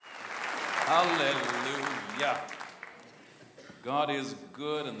Hallelujah. God is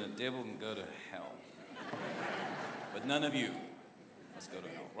good and the devil can go to hell. But none of you must go to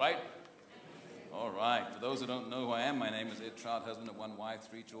hell, right? All right. For those who don't know who I am, my name is Traut, husband of one wife,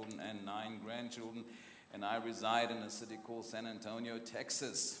 3 children, and 9 grandchildren. And I reside in a city called San Antonio,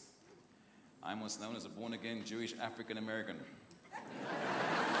 Texas. I'm what's known as a born-again Jewish African-American.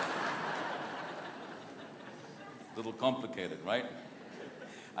 A little complicated, right?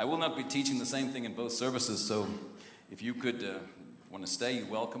 I will not be teaching the same thing in both services, so if you could want to stay, you're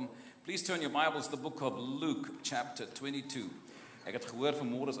welcome. Please turn your Bibles to the book of Luke, chapter 22. Ek het gehoor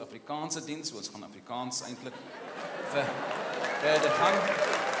vanmôre is Afrikaanse diens, so ons gaan Afrikaans eintlik verder gaan.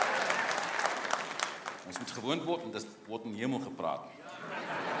 Ons moet gewoond word, want dit word in hemel gepraat.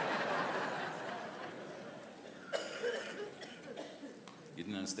 You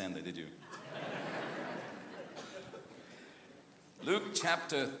didn't understand that, did you? Luke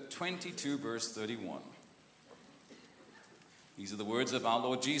chapter 22, verse 31. These are the words of our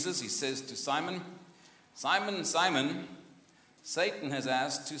Lord Jesus. He says to Simon, "Simon, Simon, Satan has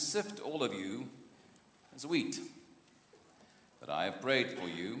asked to sift all of you as wheat. But I have prayed for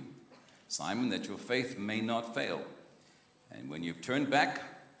you, Simon, that your faith may not fail. And when you've turned back,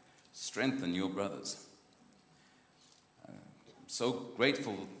 strengthen your brothers." I'm so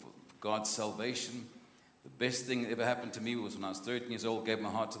grateful for God's salvation. The best thing that ever happened to me was when I was 13 years old, gave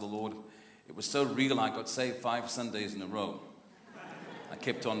my heart to the Lord. It was so real, I got saved 5 Sundays in a row. I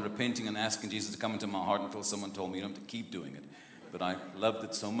kept on repenting and asking Jesus to come into my heart until someone told me you don't have to keep doing it. But I loved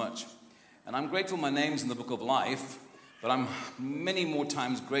it so much. And I'm grateful my name's in the book of life, but I'm many more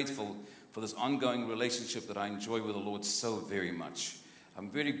times grateful for this ongoing relationship that I enjoy with the Lord so very much.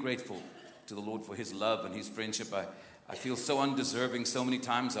 I'm very grateful to the Lord for His love and His friendship. I feel so undeserving so many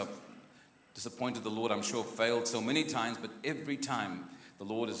times. I've disappointed the Lord, I'm sure, failed so many times, but every time the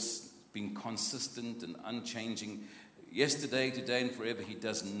Lord has been consistent and unchanging. Yesterday, today, and forever, He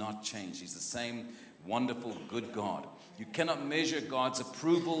does not change. He's the same wonderful, good God. You cannot measure God's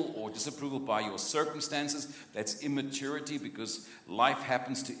approval or disapproval by your circumstances. That's immaturity, because life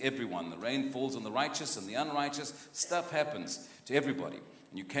happens to everyone. The rain falls on the righteous and the unrighteous. Stuff happens to everybody.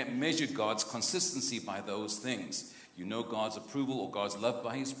 And you can't measure God's consistency by those things. You know God's approval or God's love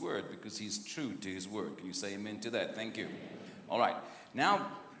by His word, because He's true to His word. Can you say amen to that? Thank you. All right. Now,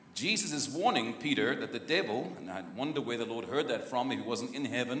 Jesus is warning Peter that the devil, and I wonder where the Lord heard that from, if He wasn't in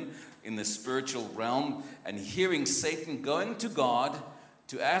heaven, in the spiritual realm, and hearing Satan going to God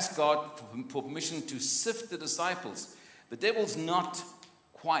to ask God for permission to sift the disciples. The devil's not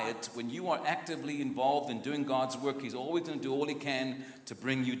quiet when you are actively involved in doing God's work. He's always going to do all he can to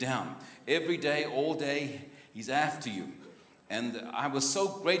bring you down. Every day, all day, he's after you. And I was so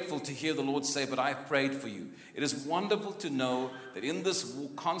grateful to hear the Lord say, "But I've prayed for you." It is wonderful to know that in this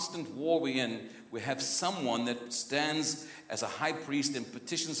constant war we're in, we have someone that stands as a high priest and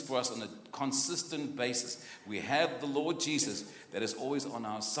petitions for us on a consistent basis. We have the Lord Jesus that is always on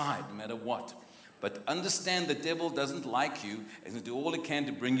our side, no matter what. But understand the devil doesn't like you and will do all he can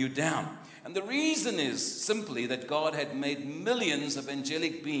to bring you down. And the reason is simply that God had made millions of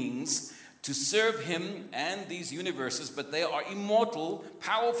angelic beings to serve Him and these universes, but they are immortal,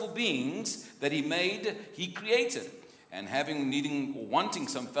 powerful beings that He created. And wanting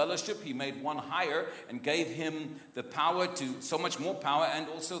some fellowship, He made one higher and gave him the power to, so much more power, and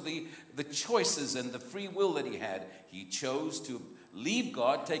also the choices and the free will that he had. He chose to leave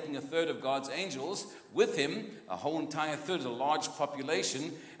God, taking a third of God's angels with him, a whole entire third, a large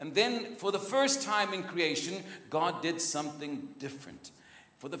population. And then for the first time in creation, God did something different.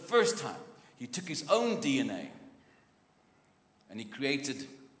 For the first time, He took His own DNA and He created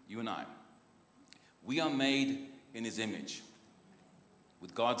you and I. We are made in His image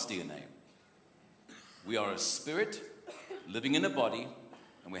with God's DNA. We are a spirit living in a body,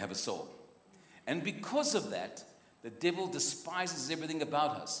 and we have a soul. And because of that, the devil despises everything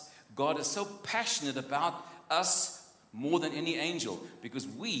about us. God is so passionate about us more than any angel, because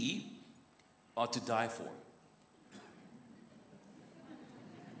we are to die for.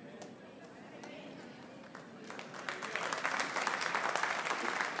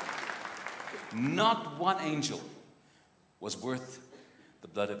 Not one angel was worth the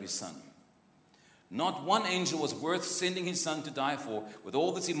blood of His Son. Not one angel was worth sending His Son to die for. With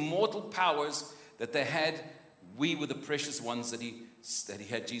all these immortal powers that they had, we were the precious ones that He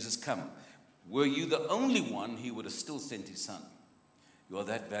had Jesus come. Were you the only one, He would have still sent His Son. You are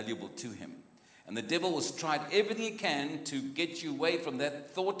that valuable to Him. And the devil has tried everything he can to get you away from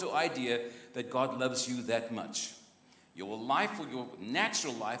that thought or idea that God loves you that much. Your life, or your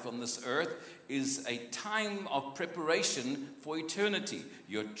natural life on this earth, is a time of preparation for eternity.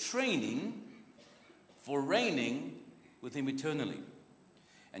 You're training for reigning with him eternally.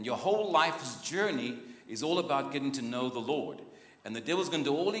 And your whole life's journey is all about getting to know the Lord. And the devil's going to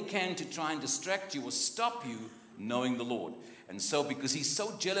do all he can to try and distract you or stop you knowing the Lord. And so, because he's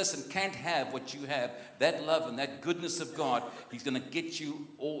so jealous and can't have what you have, that love and that goodness of God, he's going to get you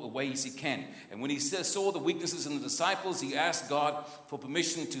all the ways he can. And when he saw the weaknesses in the disciples, he asked God for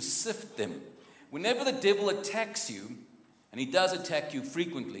permission to sift them. Whenever the devil attacks you, and he does attack you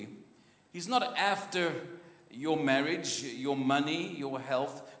frequently, he's not after your marriage, your money, your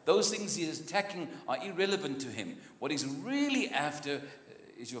health. Those things he is attacking are irrelevant to him. What he's really after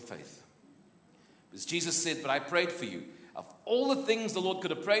is your faith. As Jesus said, but I prayed for you. Of all the things the Lord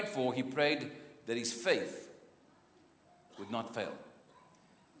could have prayed for, he prayed that his faith would not fail.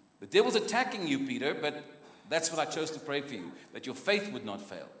 The devil's attacking you, Peter, but that's what I chose to pray for you, that your faith would not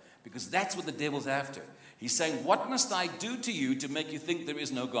fail, because that's what the devil's after. He's saying, what must I do to you to make you think there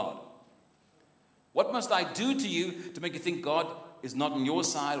is no God? What must I do to you to make you think God is not on your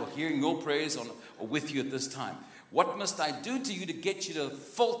side or hearing your prayers or with you at this time? What must I do to you to get you to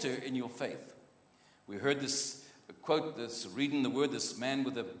falter in your faith? We heard this quote, this reading the word, this man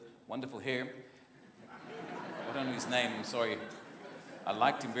with the wonderful hair. I don't know his name, I'm sorry. I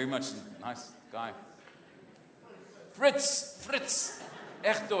liked him very much. Nice guy. Fritz.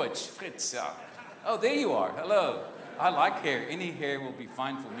 Echt Deutsch. Fritz, yeah. Oh, there you are. Hello. I like hair. Any hair will be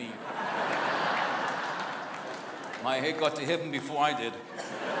fine for me. My hair got to heaven before I did.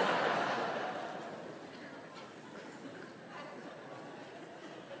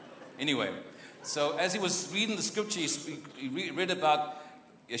 Anyway, so as he was reading the scripture, he read about,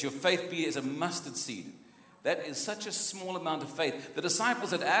 as your faith be as a mustard seed. That is such a small amount of faith. The disciples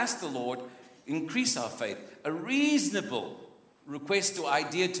had asked the Lord, increase our faith. A reasonable request or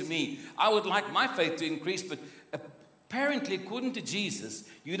idea to me. I would like my faith to increase, but apparently, according to Jesus,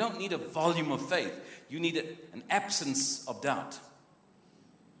 you don't need a volume of faith. You need an absence of doubt.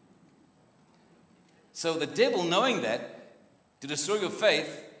 So the devil, knowing that, to destroy your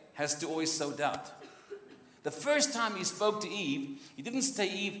faith, has to always sow doubt. The first time he spoke to Eve, he didn't say,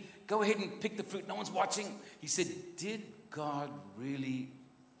 Eve, go ahead and pick the fruit. No one's watching. He said, did God really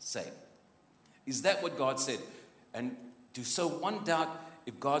say? Is that what God said? And to sow one doubt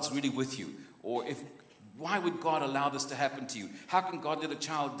if God's really with you, or why would God allow this to happen to you? How can God let a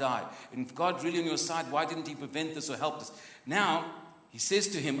child die? And if God's really on your side, why didn't he prevent this or help this? Now, he says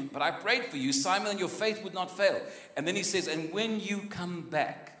to him, but I prayed for you, Simon, and your faith would not fail. And then he says, and when you come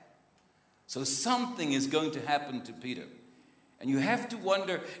back. So something is going to happen to Peter. And you have to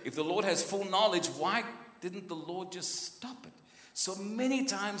wonder, if the Lord has full knowledge, why didn't the Lord just stop it? So many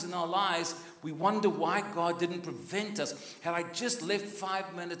times in our lives, we wonder why God didn't prevent us. Had I just left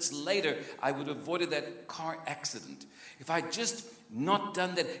 5 minutes later, I would have avoided that car accident. If I just not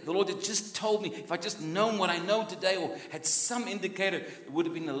done that, if the Lord had just told me, if I just known what I know today, or had some indicator, it would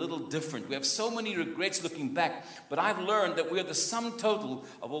have been a little different. We have so many regrets looking back, but I've learned that we are the sum total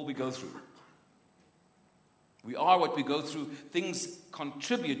of all we go through. We are what we go through. Things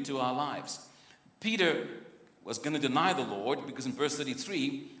contribute to our lives. Peter was going to deny the Lord, because in verse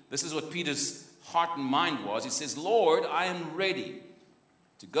 33, this is what Peter's heart and mind was. He says, Lord, I am ready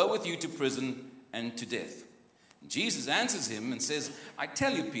to go with you to prison and to death. And Jesus answers him and says, I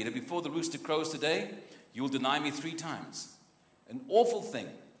tell you, Peter, before the rooster crows today, you will deny me 3 times. An awful thing,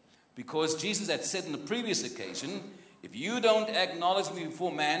 because Jesus had said in the previous occasion, if you don't acknowledge me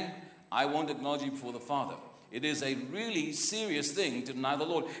before man, I won't acknowledge you before the Father. It is a really serious thing to deny the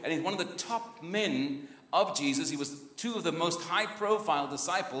Lord. And he's one of the top men of Jesus. He was 2 of the most high-profile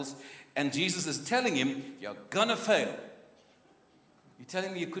disciples, and Jesus is telling him, you're gonna fail. You're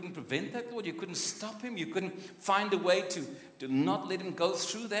telling me you couldn't prevent that, Lord? You couldn't stop him? You couldn't find a way to not let him go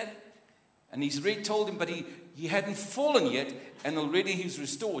through that? And he's already told him, but he hadn't fallen yet, and already he's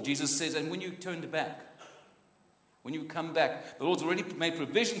restored. Jesus says, and when you turned back, when you come back, the Lord's already made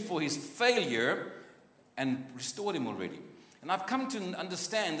provision for his failure and restored him already. And I've come to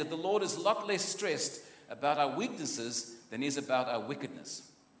understand that the Lord is a lot less stressed about our weaknesses than he is about our wickedness.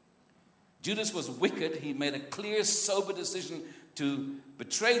 Judas was wicked. He made a clear, sober decision to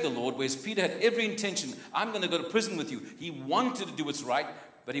betray the Lord, whereas Peter had every intention, I'm going to go to prison with you. He wanted to do what's right,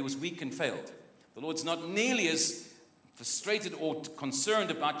 but he was weak and failed. The Lord's not nearly as frustrated or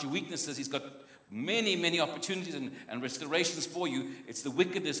concerned about your weaknesses. He's got many, many opportunities and restorations for you. It's the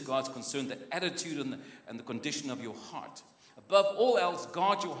wickedness God's concerned, the attitude and the condition of your heart. Above all else,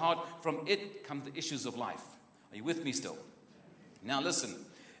 guard your heart. From it come the issues of life. Are you with me still? Now listen.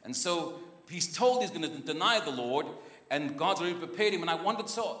 And so he's told he's going to deny the Lord. and God's already prepared him. And I wondered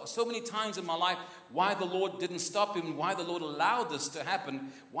so many times in my life why the Lord didn't stop him, why the Lord allowed this to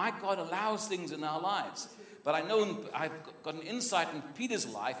happen, why God allows things in our lives. But I know I've got an insight in Peter's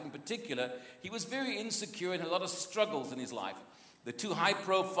life in particular. He was very insecure and had a lot of struggles in his life. The two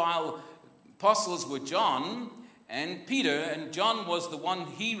high-profile apostles were John and Peter, and John was the one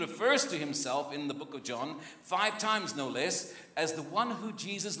he refers to himself in the book of John 5 times no less as the one who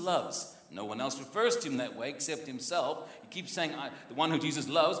Jesus loves. No one else refers to him that way except himself. He keeps saying, the one who Jesus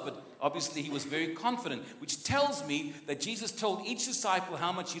loves, but obviously he was very confident, which tells me that Jesus told each disciple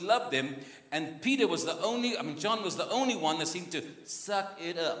how much he loved them, and John was the only one that seemed to suck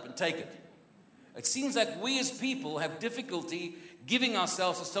it up and take it. It seems like we as people have difficulty giving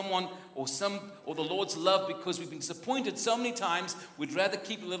ourselves to someone or the Lord's love because we've been disappointed so many times, we'd rather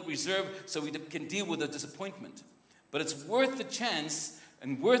keep a little reserve so we can deal with the disappointment. But it's worth the chance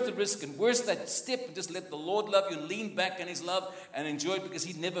and worth the risk and worth that step and just let the Lord love you and lean back in his love and enjoy it because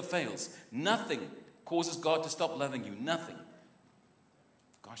he never fails. Nothing causes God to stop loving you. Nothing.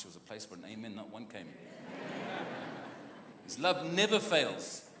 Gosh, there was a place for an amen, not one came. His love never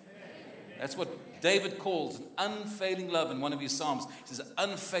fails. That's what David calls an unfailing love in one of his Psalms. He says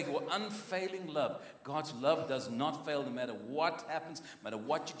unfailing love. God's love does not fail no matter what happens, no matter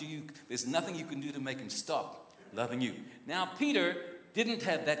what you do. There's nothing you can do to make him stop loving you. Now, Peter didn't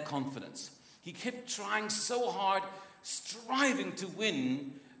have that confidence. He kept trying so hard, striving to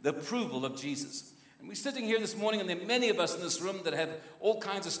win the approval of Jesus. And we're sitting here this morning, and there are many of us in this room that have all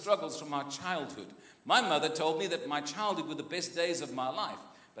kinds of struggles from our childhood. My mother told me that my childhood were the best days of my life.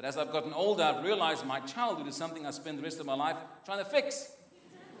 But as I've gotten older, I've realized my childhood is something I spend the rest of my life trying to fix.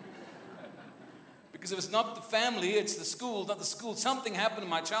 Because if it's not the family, it's the school, not the school. Something happened in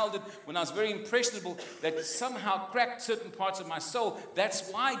my childhood when I was very impressionable that somehow cracked certain parts of my soul. That's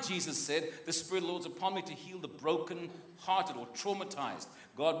why Jesus said, the Spirit of the Lord is upon me to heal the broken-hearted or traumatized.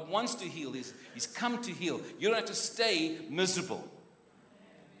 God wants to heal. He's come to heal. You don't have to stay miserable.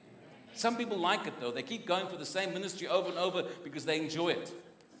 Some people like it, though. They keep going for the same ministry over and over because they enjoy it.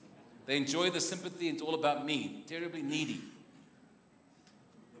 They enjoy the sympathy. It's all about me. Terribly needy.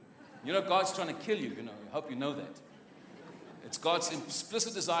 You know, God's trying to kill you. I hope you know that. It's God's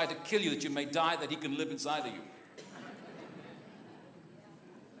explicit desire to kill you that you may die, that he can live inside of you.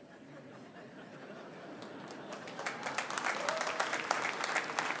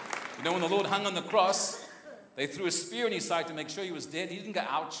 You know, when the Lord hung on the cross, they threw a spear in his side to make sure he was dead. He didn't go,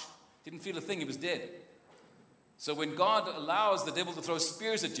 ouch. Didn't feel a thing. He was dead. So when God allows the devil to throw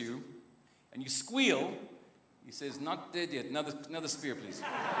spears at you and you squeal, he says, not dead yet. Another spear, please.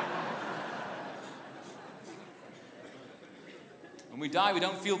 When we die, we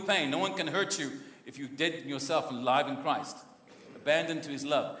don't feel pain. No one can hurt you if you're dead in yourself and alive in Christ, abandoned to his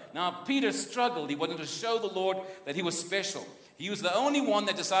love. Now, Peter struggled. He wanted to show the Lord that he was special. He was the only one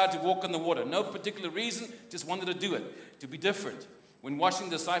that decided to walk on the water. No particular reason, just wanted to do it, to be different. When washing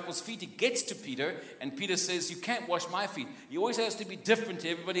the disciples' feet, he gets to Peter, and Peter says, you can't wash my feet. He always has to be different to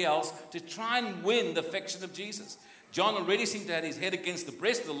everybody else to try and win the affection of Jesus. John already seemed to have his head against the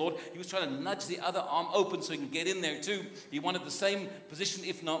breast of the Lord. He was trying to nudge the other arm open so he can get in there too. He wanted the same position,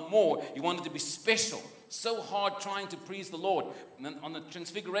 if not more. He wanted to be special. So hard trying to please the Lord. And on the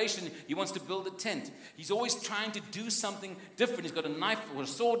transfiguration, he wants to build a tent. He's always trying to do something different. He's got a knife or a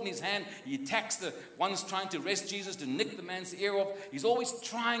sword in his hand. He attacks the ones trying to arrest Jesus, to nick the man's ear off. He's always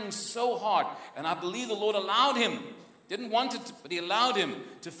trying so hard. And I believe the Lord allowed him. Didn't want it, but he allowed him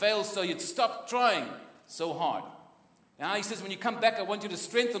to fail so he'd stop trying so hard. Now he says, when you come back, I want you to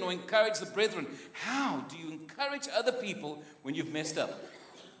strengthen or encourage the brethren. How do you encourage other people when you've messed up?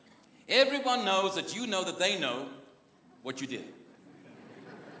 Everyone knows that you know that they know what you did.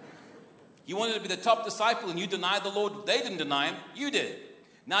 You wanted to be the top disciple and you denied the Lord. They didn't deny him. You did.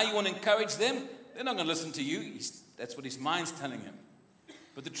 Now you want to encourage them. They're not going to listen to you. That's what his mind's telling him.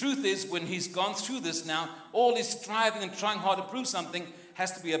 But the truth is, when he's gone through this now, all his striving and trying hard to prove something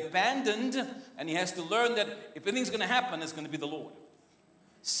has to be abandoned, and he has to learn that if anything's going to happen, it's going to be the Lord.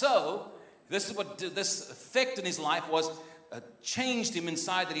 So, this is what this effect in his life was, changed him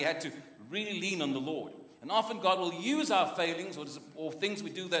inside, that he had to really lean on the Lord. And often God will use our failings or things we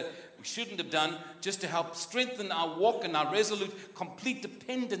do that we shouldn't have done just to help strengthen our walk and our resolute, complete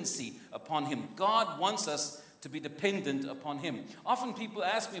dependency upon him. God wants us to be dependent upon him. Often people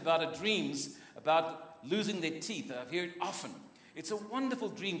ask me about dreams about losing their teeth. I've heard it often. It's a wonderful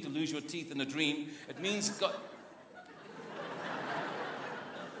dream to lose your teeth in a dream. It means God...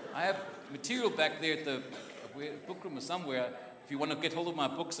 I have material back there at the bookroom or somewhere. If you want to get hold of my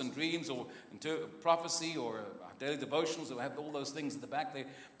books and dreams or prophecy or daily devotionals, I have all those things at the back there.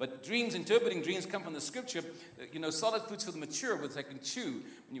 But interpreting dreams come from the scripture. Solid foods for the mature, which they can chew.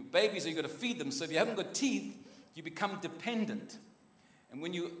 When you're babies, you've got to feed them. So if you haven't got teeth, you become dependent. And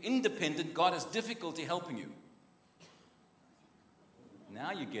when you're independent, God has difficulty helping you.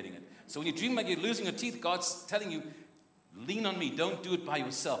 Now you're getting it. So when you dream about you're losing your teeth, God's telling you, lean on me. Don't do it by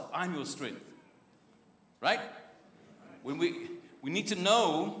yourself. I'm your strength. Right? When we need to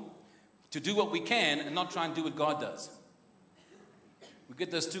know to do what we can and not try and do what God does. We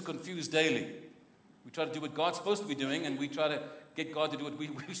get those two confused daily. We try to do what God's supposed to be doing, and we try to get God to do what we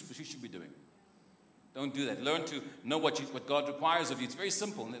should be doing. Don't do that. Learn to know what God requires of you. It's very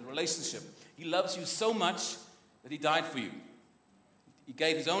simple in a relationship. He loves you so much that He died for you. He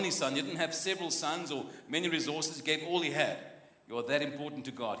gave His only Son. He didn't have several sons or many resources. He gave all He had. You're that important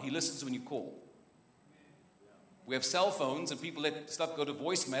to God. He listens when you call. We have cell phones, and people let stuff go to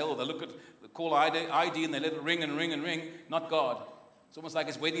voicemail, or they look at the call ID and they let it ring and ring and ring. Not God. It's almost like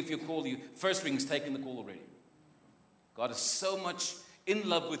it's waiting for your call. The first ring's taken the call already. God is so much in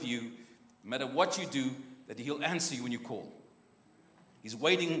love with you, no matter what you do, that He'll answer you when you call. He's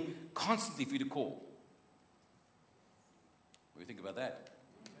waiting constantly for you to call. What do you think about that?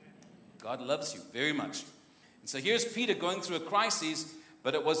 God loves you very much. And so here's Peter going through a crisis,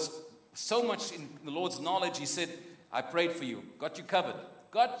 but it was so much in the Lord's knowledge. He said, I prayed for you. Got you covered.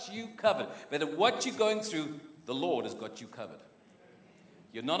 Got you covered. But what you're going through, the Lord has got you covered.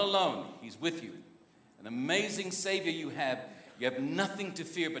 You're not alone. He's with you. An amazing Savior you have. You have nothing to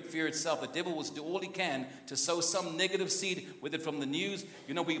fear but fear itself. The devil will do all he can to sow some negative seed, whether from the news.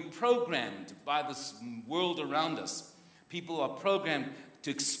 We're programmed by this world around us. People are programmed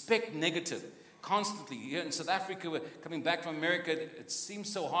to expect negative constantly. Here in South Africa, we're coming back from America. It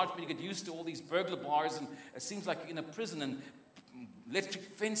seems so hard for me to get used to all these burglar bars, and it seems like in a prison and electric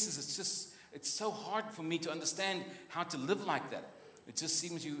fences. It's so hard for me to understand how to live like that. It just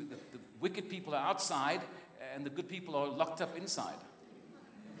seems the wicked people are outside and the good people are locked up inside.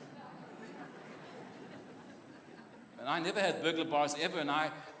 And I never had burglar bars ever, and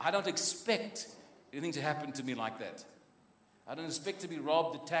I don't expect anything to happen to me like that. I don't expect to be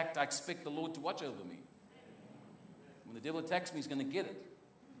robbed, attacked. I expect the Lord to watch over me. When the devil attacks me, he's going to get it.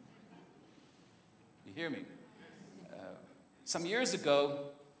 You hear me? Some years ago,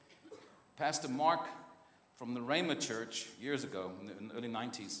 Pastor Mark from the Rhema Church, years ago, in the early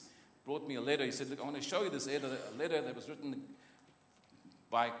 90s, brought me a letter. He said, look, I want to show you this letter, a letter that was written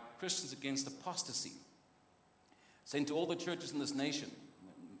by Christians against apostasy, sent to all the churches in this nation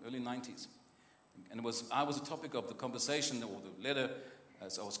in the early 90s. And I was a topic of the conversation, or the letter,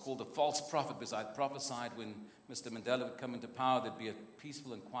 as I was called a false prophet, because I prophesied when Mr. Mandela would come into power, there'd be a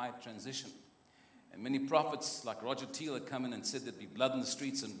peaceful and quiet transition. And many prophets, like Roger Teal, had come in and said there'd be blood in the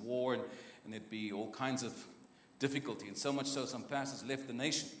streets and war, and there'd be all kinds of difficulty. And so much so, some pastors left the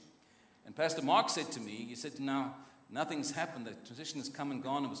nation. And Pastor Mark said to me, he said, now, nothing's happened. The transition has come and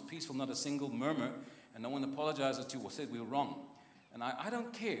gone. It was peaceful, not a single murmur. And no one apologized to you or said we were wrong. And I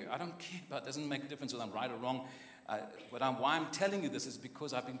don't care. I don't care about it. It doesn't make a difference whether I'm right or wrong. Why I'm telling you this is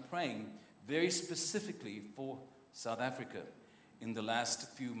because I've been praying very specifically for South Africa in the last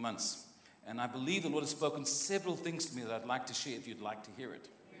few months. And I believe the Lord has spoken several things to me that I'd like to share if you'd like to hear it.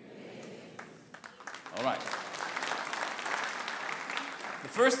 All right. The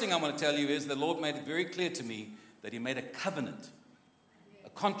first thing I want to tell you is the Lord made it very clear to me that He made a covenant, a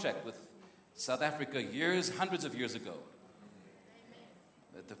contract with South Africa hundreds of years ago.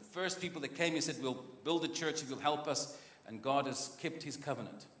 That the first people that came, He said, we'll build a church if you'll help us. And God has kept His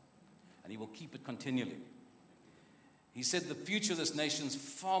covenant. And He will keep it continually. He said the future of this nation is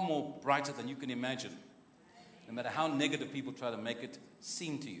far more brighter than you can imagine. No matter how negative people try to make it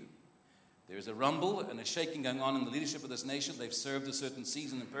seem to you. There is a rumble and a shaking going on in the leadership of this nation. They've served a certain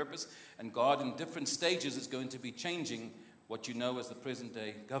season and purpose. And God, in different stages, is going to be changing what you know as the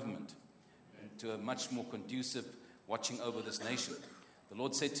present-day government to a much more conducive watching over this nation. The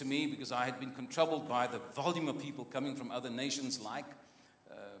Lord said to me, because I had been troubled by the volume of people coming from other nations like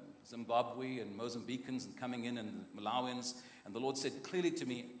Zimbabwe and Mozambicans and coming in and Malawians. And the Lord said clearly to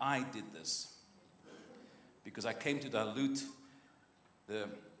me, I did this. Because I came to dilute the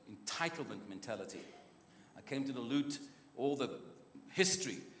entitlement mentality. I came to dilute all the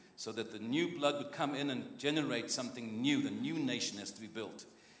history so that the new blood would come in and generate something new. The new nation has to be built.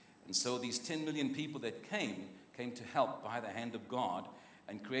 And so these 10 million people that came to help by the hand of God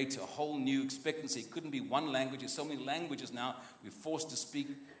and create a whole new expectancy. It couldn't be one language. There's so many languages now. We're forced to speak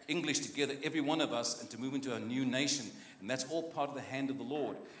English together, every one of us, and to move into a new nation. And that's all part of the hand of the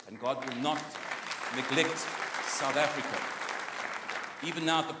Lord. And God will not neglect South Africa. Even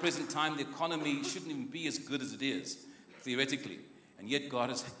now at the present time, the economy shouldn't even be as good as it is, theoretically. And yet God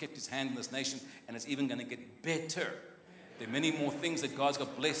has kept his hand in this nation, and it's even going to get better. There are many more things that God's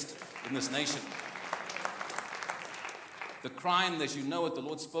got blessed in this nation. The crime, as you know it, the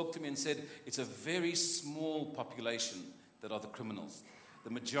Lord spoke to me and said, it's a very small population that are the criminals.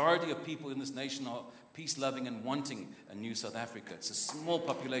 The majority of people in this nation are peace-loving and wanting a new South Africa. It's a small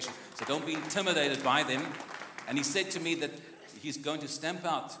population, so don't be intimidated by them. And he said to me that he's going to stamp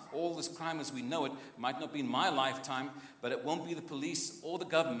out all this crime as we know it. Might not be in my lifetime, but it won't be the police or the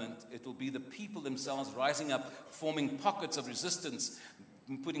government. It will be the people themselves rising up, forming pockets of resistance,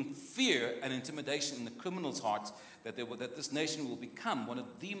 putting fear and intimidation in the criminals' hearts, that this nation will become one of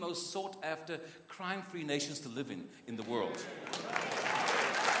the most sought-after, crime-free nations to live in the world.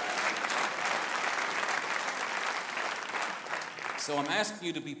 So I'm asking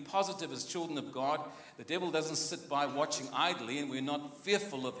you to be positive as children of God. The devil doesn't sit by watching idly, and we're not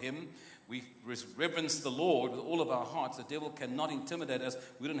fearful of him. We reverence the Lord with all of our hearts. The devil cannot intimidate us.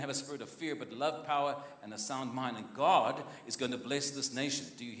 We don't have a spirit of fear, but love, power, and a sound mind. And God is going to bless this nation.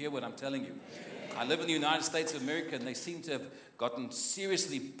 Do you hear what I'm telling you? I live in the United States of America, and they seem to have gotten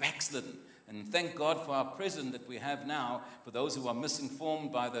seriously backslidden. And thank God for our president that we have now. For those who are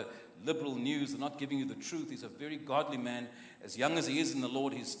misinformed by the liberal news, they're not giving you the truth. He's a very godly man. As young as he is in the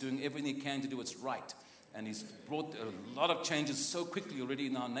Lord, he's doing everything he can to do what's right. And he's brought a lot of changes so quickly already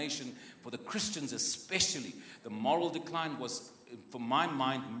in our nation. For the Christians especially, the moral decline was, for my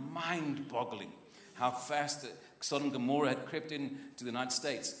mind, mind-boggling. How fast Sodom and Gomorrah had crept into the United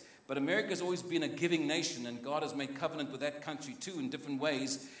States. But America has always been a giving nation, and God has made covenant with that country too in different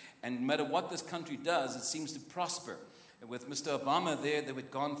ways. And no matter what this country does, it seems to prosper. And with Mr. Obama there, they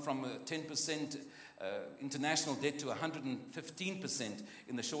had gone from 10% international debt to 115%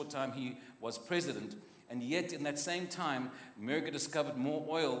 in the short time he was president. And yet, in that same time, America discovered more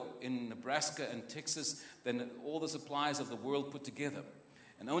oil in Nebraska and Texas than all the supplies of the world put together.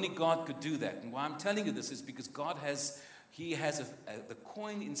 And only God could do that. And why I'm telling you this is because God has the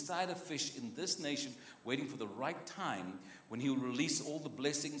coin inside a fish in this nation, waiting for the right time when he will release all the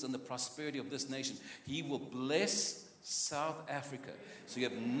blessings and the prosperity of this nation. He will bless South Africa. So you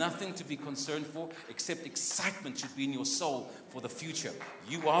have nothing to be concerned for, except excitement should be in your soul for the future.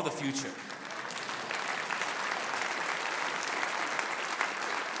 You are the future.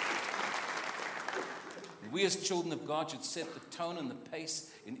 We as children of God should set the tone and the pace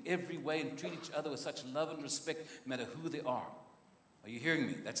in every way and treat each other with such love and respect, no matter who they are. Are you hearing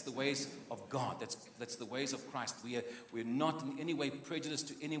me? That's the ways of God. That's the ways of Christ. We're not in any way prejudiced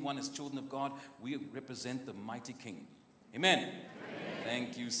to anyone as children of God. We represent the mighty King. Amen. Amen.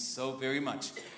 Thank you so very much.